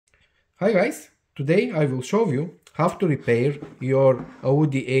Hi guys, today I will show you how to repair your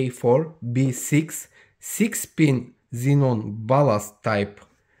Audi A4 B6 6-pin Xenon ballast type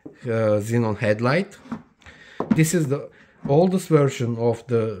Xenon headlight. This is the oldest version of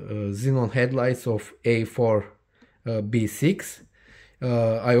the Xenon headlights of A4 B6.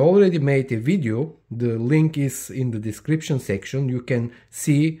 I already made a video, the link is in the description section. You can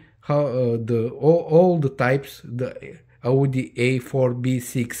see how all the types the Audi A4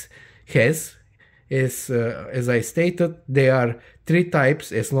 B6 has. As I stated, there are 3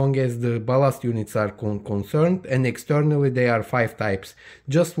 types as long as the ballast units are concerned, and externally there are 5 types.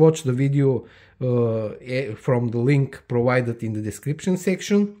 Just watch the video from the link provided in the description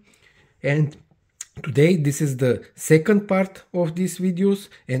section. And today this is the second part of these videos,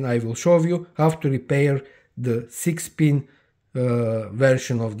 and I will show you how to repair the 6-pin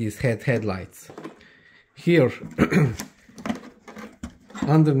version of these headlights. Here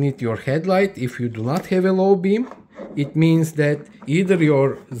underneath your headlight, if you do not have a low beam, it means that either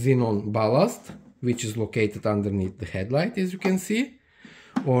your Xenon ballast, which is located underneath the headlight as you can see,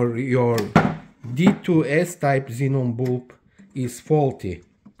 or your D2S type Xenon bulb is faulty.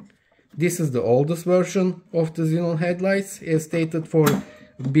 This is the oldest version of the Xenon headlights as stated for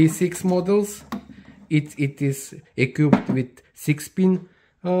B6 models. It is equipped with 6-pin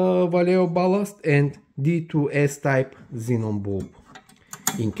Valeo ballast and D2S type Xenon bulb.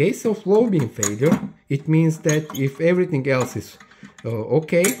 In case of low beam failure, it means that if everything else is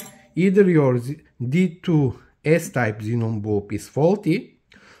okay, either your D2S type Xenon bulb is faulty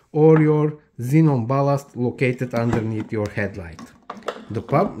or your Xenon ballast located underneath your headlight. The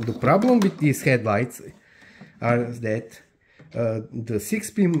problem with these headlights are that the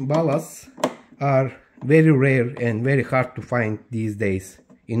 6-pin ballasts are very rare and very hard to find these days.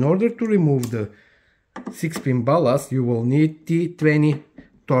 In order to remove the 6-pin ballast, you will need T20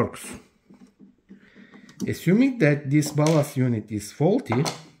 Torx. Assuming that this ballast unit is faulty,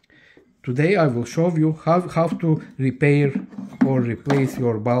 today I will show you how to repair or replace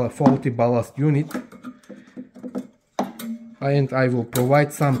your faulty ballast unit, and I will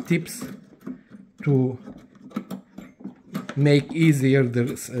provide some tips to make easier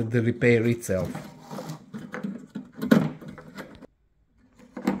the repair itself.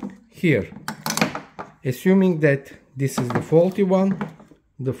 Here, assuming that this is the faulty one,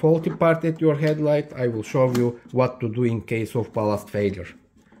 the faulty part at your headlight, I will show you what to do in case of ballast failure.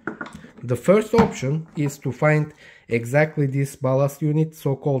 The first option is to find exactly this ballast unit,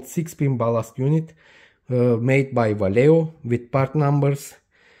 so-called 6-pin ballast unit, made by Valeo with part numbers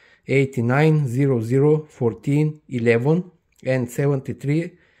 89 00 14 11 and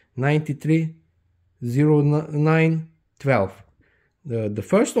 73 93 09 12. The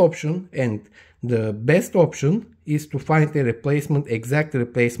first option and the best option is to find a exact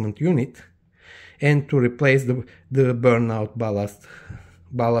replacement unit and to replace the burnout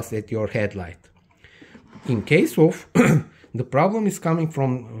ballast at your headlight. In case of the problem is coming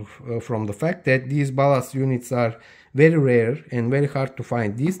from the fact that these ballast units are very rare and very hard to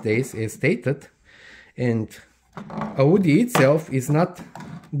find these days as stated, and Audi itself is not,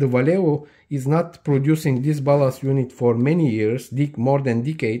 the Valeo is not producing this ballast unit for many years, more than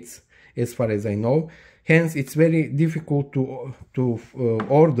decades as far as I know. Hence it's very difficult to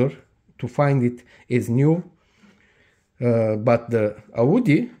order, to find it as new. But the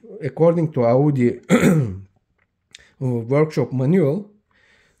Audi, according to Audi workshop manual,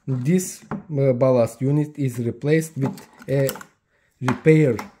 this ballast unit is replaced with a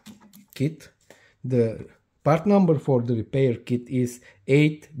repair kit. The part number for the repair kit is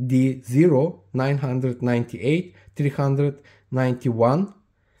 8D0 998 391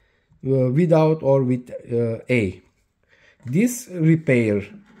 without or with A. This repair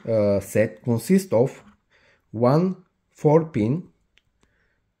set consists of one 4-pin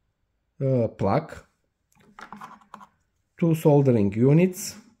plug, 2 soldering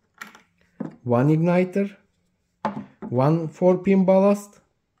units, 1 igniter, 1 4-pin ballast,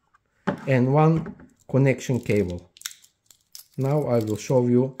 and 1 connection cable. Now I will show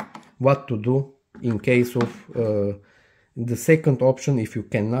you what to do in case of the second option, if you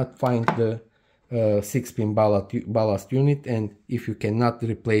cannot find the 6-pin ballast unit and if you cannot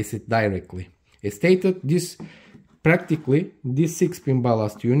replace it directly. As stated, practically this 6-pin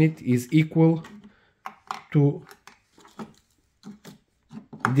ballast unit is equal to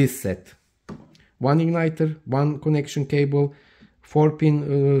this set: 1 igniter, 1 connection cable,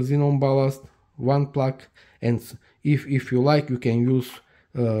 4-pin Xenon ballast, 1 plug, and if you like you can use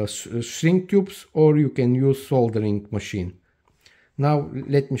shrink tubes or you can use soldering machine. Now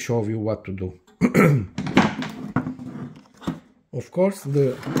let me show you what to do. Of course,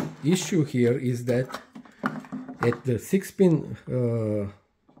 the issue here is that at the 6-pin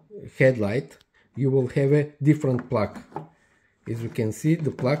headlight you will have a different plug. As you can see,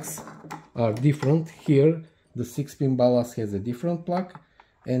 the plugs are different. Here the 6-pin ballast has a different plug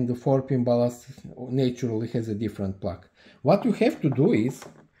and the 4-pin ballast naturally has a different plug. What you have to do is,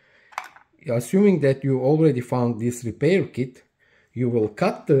 assuming that you already found this repair kit, you will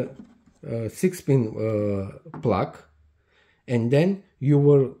cut the 6-pin plug, and then you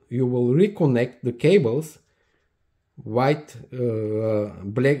will reconnect the cables, white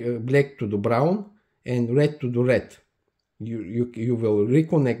black to the brown and red to the red. You will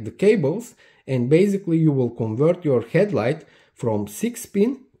reconnect the cables, and basically you will convert your headlight from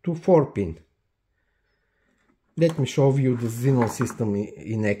 6-pin to 4-pin. Let me show you the Xenon system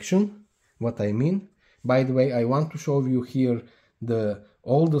in action, what I mean. By the way, I want to show you here the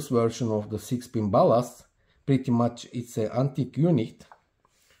oldest version of the 6-pin ballast. Pretty much it's an antique unit,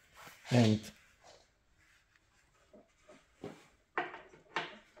 and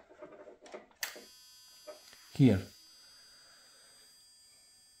here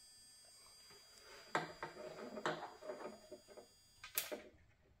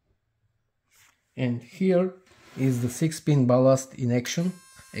and here is the 6-pin ballast in action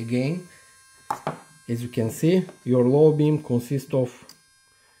again. As you can see, your low beam consists of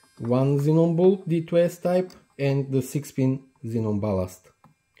one Xenon bolt D2S type and the 6-pin Xenon ballast.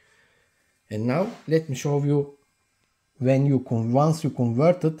 And now let me show you once you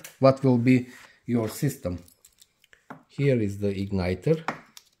convert it, what will be your system. Here is the igniter.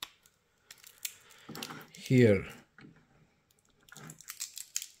 Here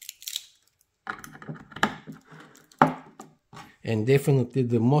and definitely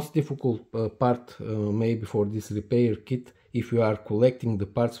the most difficult part maybe for this repair kit, if you are collecting the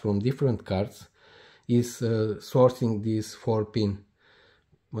parts from different cars, is sourcing this 4-pin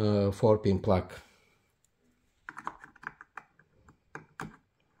plug.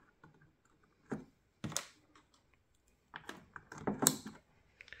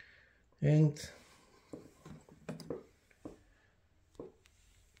 And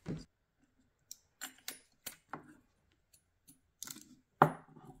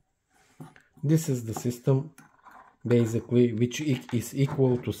this is the system basically, which is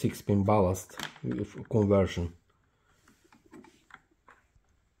equal to 6-pin ballast conversion.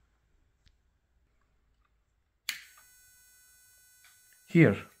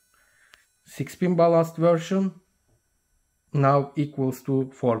 Here 6-pin ballast version now equals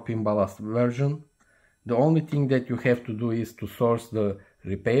to 4-pin ballast version. The only thing that you have to do is to source the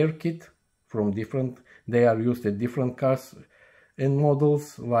repair kit from different, they are used at different cars and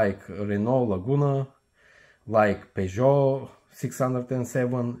models like Renault Laguna, like Peugeot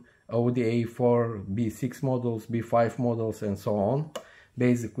 607, Audi A4 B6 models, B5 models, and so on.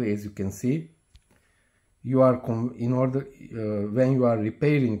 Basically, as you can see, you are when you are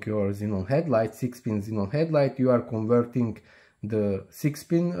repairing your Xenon headlight, 6-pin Xenon headlight, you are converting the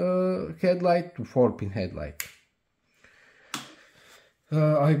 6-pin headlight to 4-pin headlight.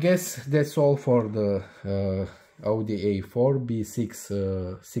 I guess that's all for the Audi A4 B6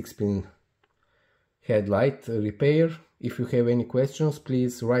 6-pin headlight repair. If you have any questions,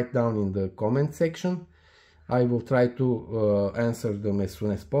 please write down in the comment section. I will try to answer them as soon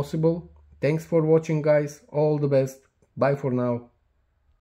as possible. Thanks for watching, guys. All the best. Bye for now.